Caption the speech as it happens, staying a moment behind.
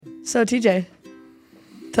So TJ,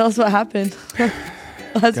 tell us what happened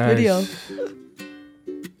last video.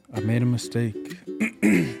 I made a mistake.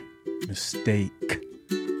 Steak.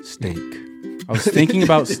 I was thinking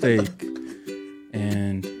about steak,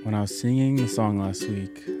 and when I was singing the song last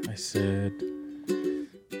week, I said,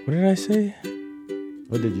 what did I say?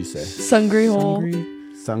 What did you say? Sungry hole.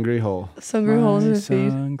 Sungry hole. Sungry hole to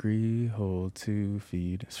feed. Hungry hole to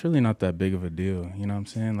feed. It's really not that big of a deal. You know what I'm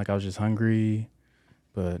saying? Like, I was just hungry,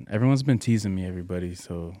 but everyone's been teasing me, everybody.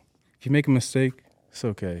 So if you make a mistake, it's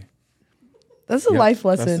okay. That's a life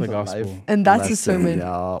lesson. That's the gospel. And that's a sermon.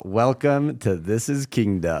 Y'all. Welcome to This is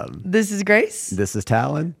Kingdom. This is Grace. This is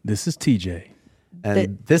Talon. This is TJ.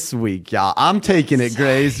 And this week, y'all, I'm taking it,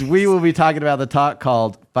 Grace. We will be talking about the talk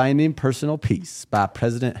called Finding Personal Peace by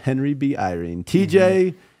President Henry B. Eyring.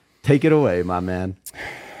 TJ, take it away, my man.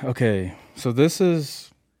 Okay, so this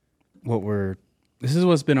is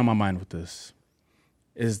what's been on my mind with this.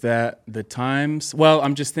 Is that the times,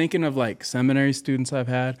 I'm just thinking of like seminary students I've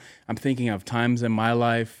had. I'm thinking of times in my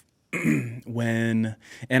life when,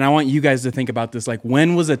 and I want you guys to think about this, like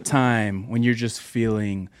when was a time when you're just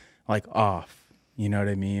feeling like off? You know what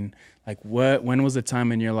I mean? Like when was a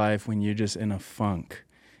time in your life when you're just in a funk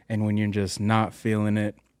and when you're just not feeling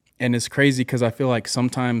it? And it's crazy because I feel like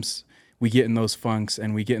sometimes we get in those funks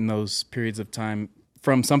and we get in those periods of time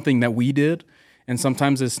from something that we did. And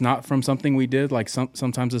sometimes it's not from something we did, like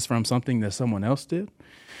sometimes it's from something that someone else did.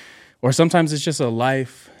 Or sometimes it's just a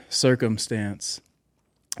life circumstance.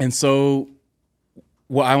 And so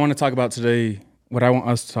what I want to talk about today, what I want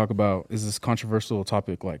us to talk about is this controversial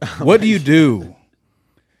topic, like what do you do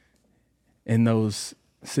in those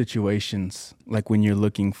situations, like when you're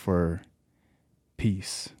looking for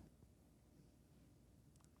peace?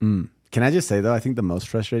 Can I just say, though, I think the most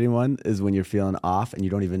frustrating one is when you're feeling off and you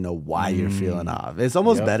don't even know why you're feeling off. It's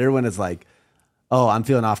almost better when it's like, oh, I'm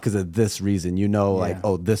feeling off because of this reason. You know, like,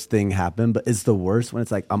 oh, this thing happened. But it's the worst when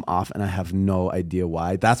it's like, I'm off and I have no idea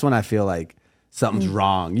why. That's when I feel like something's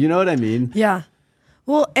wrong. You know what I mean? Yeah.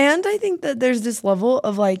 Well, and I think that there's this level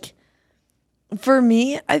of like, for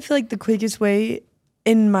me, I feel like the quickest way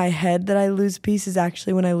in my head that I lose peace is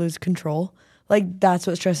actually when I lose control. Like, that's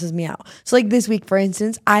what stresses me out. So, like, this week, for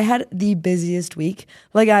instance, I had the busiest week.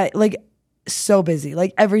 So busy.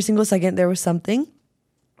 Like, every single second there was something.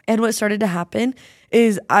 And what started to happen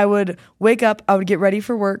is I would wake up, I would get ready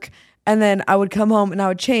for work, and then I would come home and I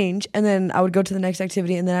would change, and then I would go to the next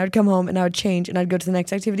activity, and then I would come home and I would change, and I'd go to the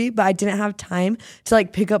next activity, but I didn't have time to,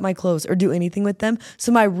 like, pick up my clothes or do anything with them.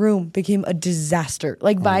 So my room became a disaster.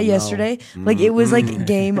 Like, by yesterday, like, it was, like,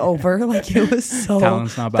 game over. Like, it was so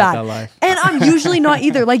Talent's not about bad. that life. And I'm usually not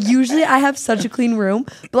either. Like, usually I have such a clean room,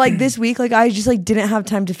 but, like, this week, like, I just, like, didn't have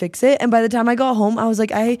time to fix it. And by the time I got home, I was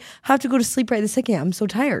like, I have to go to sleep right this second. I'm so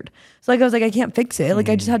tired. So, like, I was like, I can't fix it. Like,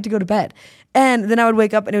 I just had to go to bed. And then I would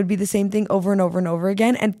wake up and it would be the same thing over and over and over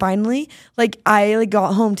again. And finally, like, I like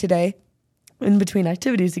got home today in between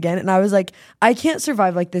activities again. And I was like, I can't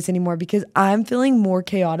survive like this anymore because I'm feeling more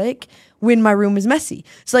chaotic when my room is messy.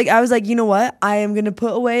 So, like, I was like, you know what? I am going to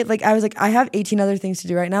put away, like, I was like, I have 18 other things to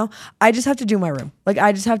do right now. I just have to do my room. Like,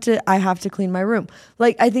 I have to clean my room.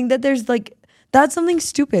 Like, I think that there's like, that's something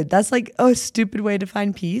stupid. That's like a stupid way to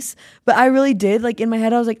find peace. But I really did, like, in my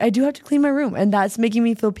head, I was like, I do have to clean my room. And that's making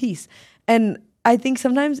me feel peace. And I think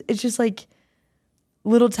sometimes it's just like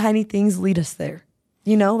little tiny things lead us there.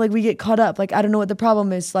 You know, like we get caught up. Like, I don't know what the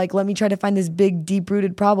problem is. Like, let me try to find this big,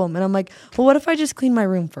 deep-rooted problem. And I'm like, well, what if I just clean my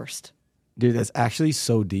room first? Dude, that's actually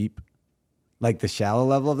so deep. Like, the shallow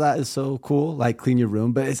level of that is so cool. Like, clean your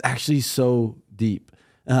room. But it's actually so deep.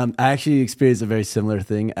 I actually experienced a very similar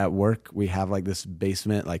thing at work. We have like this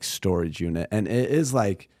basement, like, storage unit. And it is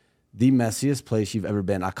like the messiest place you've ever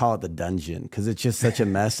been. I call it the dungeon because it's just such a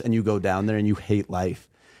mess, and you go down there and you hate life.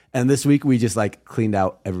 And this week we just like cleaned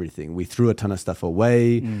out everything. We threw a ton of stuff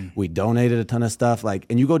away. We donated a ton of stuff. Like,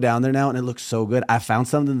 and you go down there now and it looks so good. I found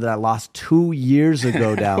something that I lost 2 years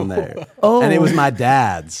ago down there. And it was my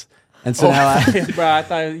dad's. And so now Bro, I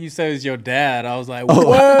thought you said it was your dad. I was like,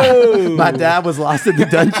 whoa. My dad was lost in the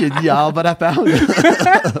dungeon, y'all, but I found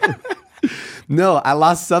it. No, I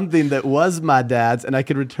lost something that was my dad's and I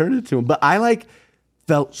could return it to him. But I like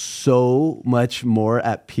felt so much more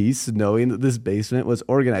at peace knowing that this basement was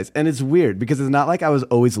organized. And it's weird because it's not like I was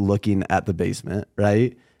always looking at the basement,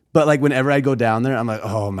 right? But like whenever I go down there, I'm like,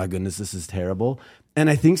 oh my goodness, this is terrible. And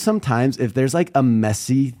I think sometimes if there's like a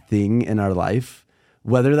messy thing in our life,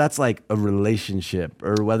 whether that's like a relationship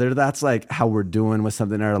or whether that's like how we're doing with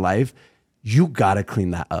something in our life, you gotta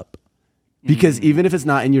clean that up. Because even if it's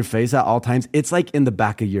not in your face at all times, it's like in the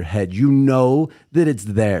back of your head. You know that it's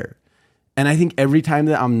there. And I think every time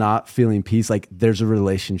that I'm not feeling peace, like there's a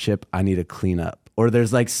relationship I need to clean up, or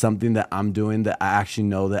there's like something that I'm doing that I actually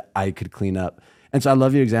know that I could clean up. And so I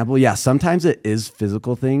love your example. Yeah, sometimes it is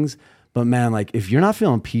physical things, but man, like if you're not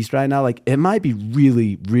feeling peace right now, like it might be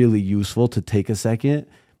really, really useful to take a second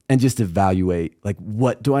and just evaluate, like,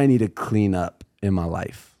 what do I need to clean up in my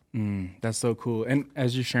life? That's so cool. And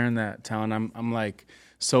as you're sharing that, Talon, I'm like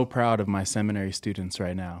so proud of my seminary students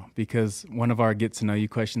right now, because one of our get to know you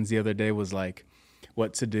questions the other day was like,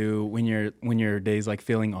 what to do when your day's like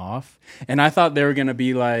feeling off. And I thought they were going to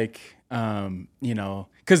be like, you know,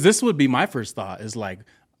 cause this would be my first thought is like,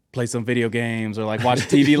 play some video games or like watch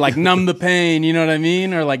TV, like numb the pain, you know what I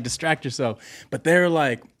mean? Or like distract yourself. But they're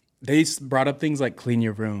like, they brought up things like clean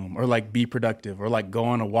your room or like be productive or like go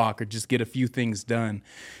on a walk or just get a few things done.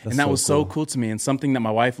 And that was so cool to me. And something that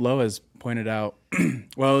my wife Lo has pointed out,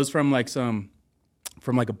 well, it was from like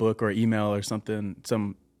a book or email or something,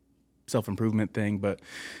 some self-improvement thing. But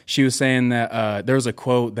she was saying that there was a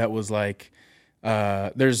quote that was like,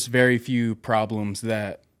 there's very few problems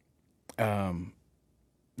that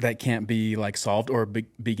can't be like solved or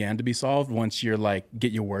began to be solved once you're like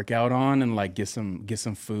get your workout on and like get some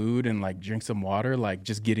food and like drink some water, like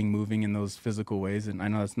just getting moving in those physical ways. And I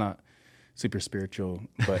know that's not super spiritual,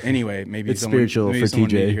 but anyway, maybe it's spiritual for someone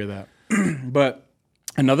TJ. need to hear that. But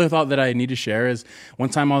another thought that I need to share is one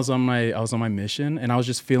time I was on my mission and I was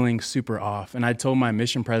just feeling super off, and I told my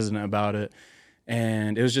mission president about it,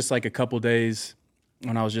 and it was just like a couple days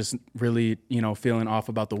when I was just really, you know, feeling off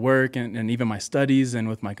about the work and even my studies and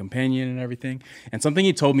with my companion and everything. And something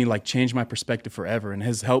he told me like changed my perspective forever and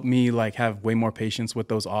has helped me like have way more patience with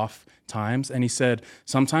those off times. And he said,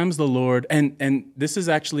 sometimes the Lord, and this is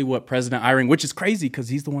actually what President Eyring, which is crazy because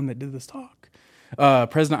he's the one that did this talk.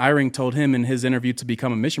 President Eyring told him in his interview to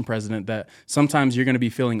become a mission president that sometimes you're going to be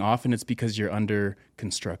feeling off and it's because you're under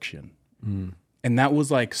construction. And that was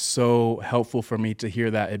like so helpful for me to hear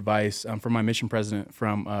that advice from my mission president,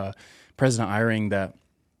 from President Eyring, that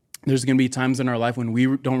there's going to be times in our life when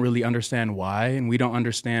we don't really understand why and we don't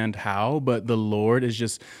understand how, but the Lord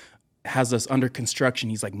has us under construction.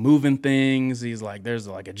 He's like moving things. He's like, there's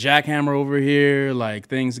like a jackhammer over here, like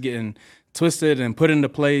things getting twisted and put into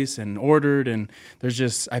place and ordered. And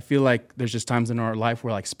I feel like there's just times in our life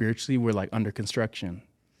where like spiritually we're like under construction.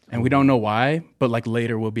 And we don't know why, but like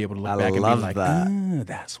later we'll be able to look back and be like,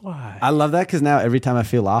 that's why. I love that because now every time I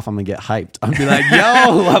feel off, I'm going to get hyped. I'm be like,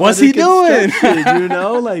 yo, what's he doing? You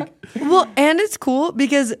know, like. Well, and it's cool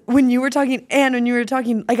because when you were talking,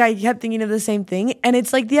 like I kept thinking of the same thing. And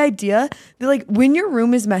it's like the idea that like when your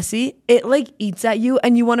room is messy, it like eats at you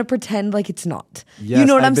and you want to pretend like it's not. Yes, you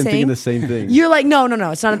know what I've I'm been saying? thinking the same thing. You're like, no,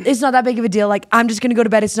 it's not that big of a deal. Like I'm just going to go to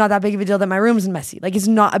bed. It's not that big of a deal that my room is messy. Like it's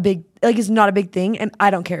not a big thing and I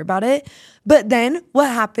don't care about it. But then what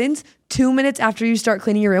happens 2 minutes after you start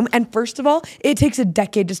cleaning your room? And first of all, it takes a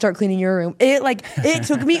decade to start cleaning your room. It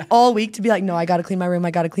took me all week to be like, no, I got to clean my room.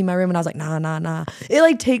 And I was like, nah. It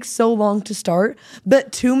like takes so long to start.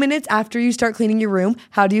 But 2 minutes after you start cleaning your room,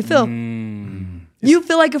 how do you feel? You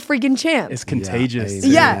feel like a freaking champ. It's contagious.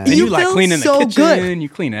 Yeah, and you like feel cleaning so the kitchen, good. you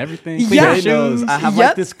clean everything, clean Yeah. your shoes. I have Yep.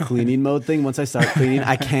 like this cleaning mode thing. Once I start cleaning,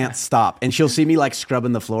 I can't stop. And she'll see me like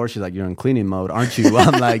scrubbing the floor. She's like, you're in cleaning mode, aren't you?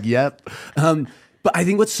 I'm like, yep. But I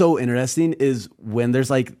think what's so interesting is when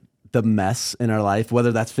there's like the mess in our life,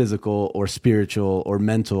 whether that's physical or spiritual or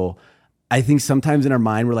mental, I think sometimes in our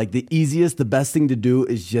mind, we're like the best thing to do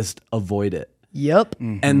is just avoid it. Yep.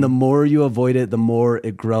 And the more you avoid it, the more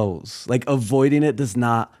it grows. Like avoiding it does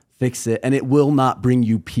not fix it, and it will not bring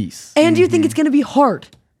you peace. And you think it's going to be hard.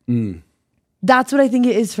 That's what I think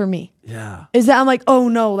it is for me. Yeah. Is that I'm like, oh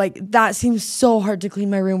no, like that seems so hard to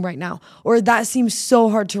clean my room right now. Or that seems so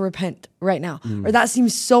hard to repent right now. Or that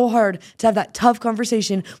seems so hard to have that tough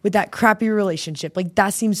conversation with that crappy relationship. Like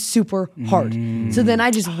that seems super hard. So then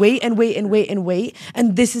I just wait.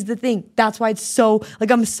 And this is the thing. That's why it's so,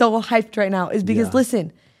 like I'm so hyped right now is because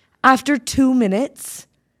listen, after 2 minutes,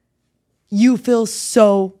 you feel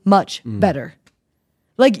so much better.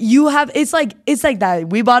 Like you have, it's like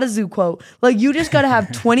that. We bought a zoo quote. Like you just got to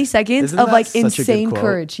have 20 seconds Isn't of that like such a good insane quote?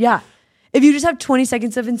 courage. Yeah. If you just have 20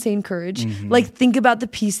 seconds of insane courage, like think about the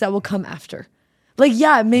peace that will come after. Like,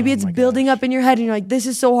 yeah, maybe it's building up in your head and you're like, this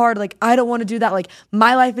is so hard. Like, I don't want to do that. Like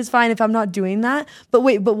my life is fine if I'm not doing that. But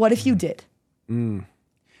wait, but what if you did? Man,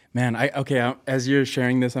 as you're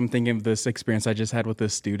sharing this, I'm thinking of this experience I just had with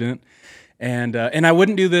this student. And I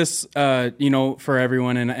wouldn't do this, for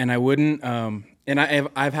everyone. And I wouldn't,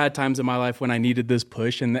 I've had times in my life when I needed this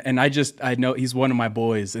push, and I know he's one of my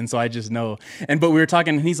boys, and so I just know. But we were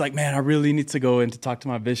talking, and he's like, "Man, I really need to go in to talk to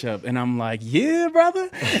my bishop," and I'm like, "Yeah, brother."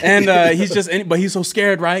 And but he's so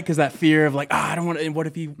scared, right? Because that fear of like, I don't want to. And what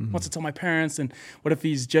if he wants to tell my parents? And what if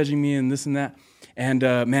he's judging me and this and that? And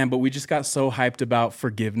man, but we just got so hyped about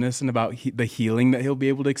forgiveness and about the healing that he'll be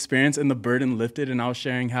able to experience and the burden lifted. And I was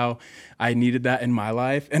sharing how I needed that in my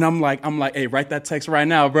life. And I'm like, hey, write that text right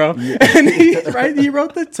now, bro. Yeah. And he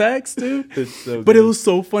wrote the text, dude. But it was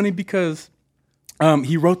so funny because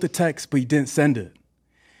he wrote the text, but he didn't send it.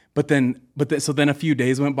 So then a few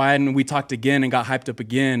days went by and we talked again and got hyped up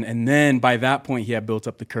again. And then by that point, he had built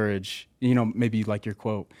up the courage, maybe like your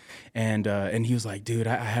quote. And he was like, dude,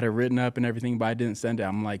 I had it written up and everything, but I didn't send it.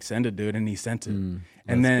 I'm like, send it, dude. And he sent it.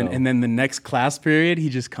 And then the next class period, he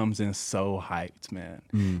just comes in so hyped, man.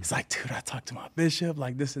 He's like, dude, I talked to my bishop,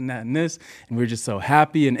 like this and that and this. And we're just so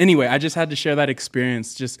happy. And anyway, I just had to share that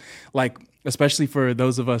experience, just like, especially for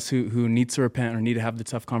those of us who need to repent or need to have the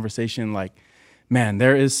tough conversation, like, man,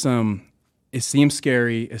 there is it seems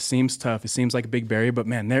scary, it seems tough, it seems like a big barrier, but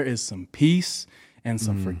man, there is some peace and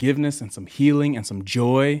some forgiveness and some healing and some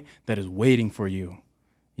joy that is waiting for you,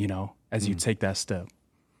 as you take that step.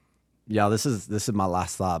 Yeah, this is my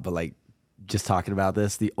last thought, but like just talking about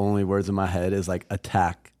this, the only words in my head is like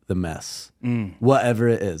attack the mess. Whatever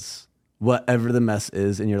it is, whatever the mess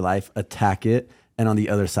is in your life, attack it. And on the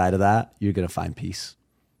other side of that, you're going to find peace.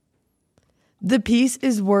 The peace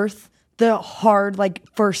is worth the hard, like,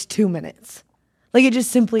 first 2 minutes. Like, it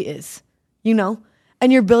just simply is,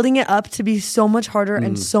 and you're building it up to be so much harder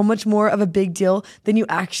and so much more of a big deal than it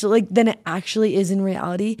actually is in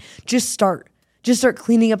reality. Just start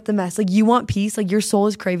cleaning up the mess. Like, you want peace, like your soul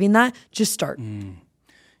is craving that, just start.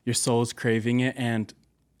 Your soul is craving it, and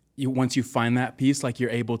once you find that peace, like,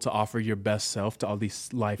 you're able to offer your best self to all these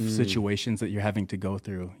life situations that you're having to go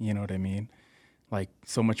through. You know what I mean? Like,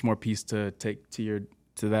 so much more peace to take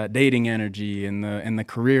to that dating energy and the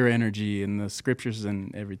career energy and the scriptures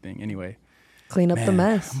and everything. Anyway, clean up the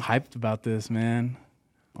mess. I'm hyped about this, man.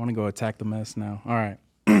 I want to go attack the mess now. All right.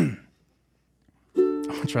 I'm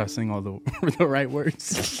gonna try to sing all the right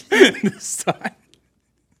words this time.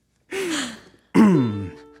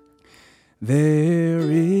 There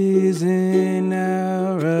is an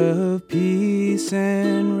hour of peace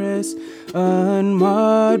and rest,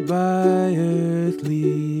 unmarred by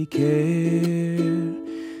earthly care.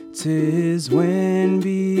 'Tis when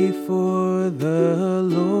before the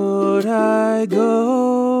Lord I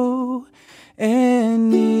go and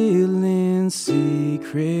kneel in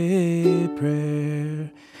secret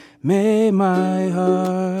prayer. May my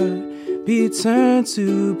heart be turned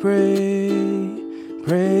to pray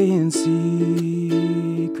in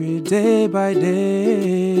secret day by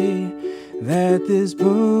day, that this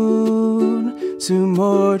boon to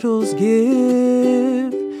mortals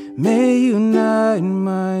give may unite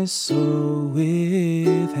my soul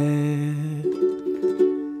with heaven.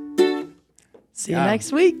 See you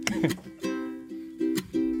next week.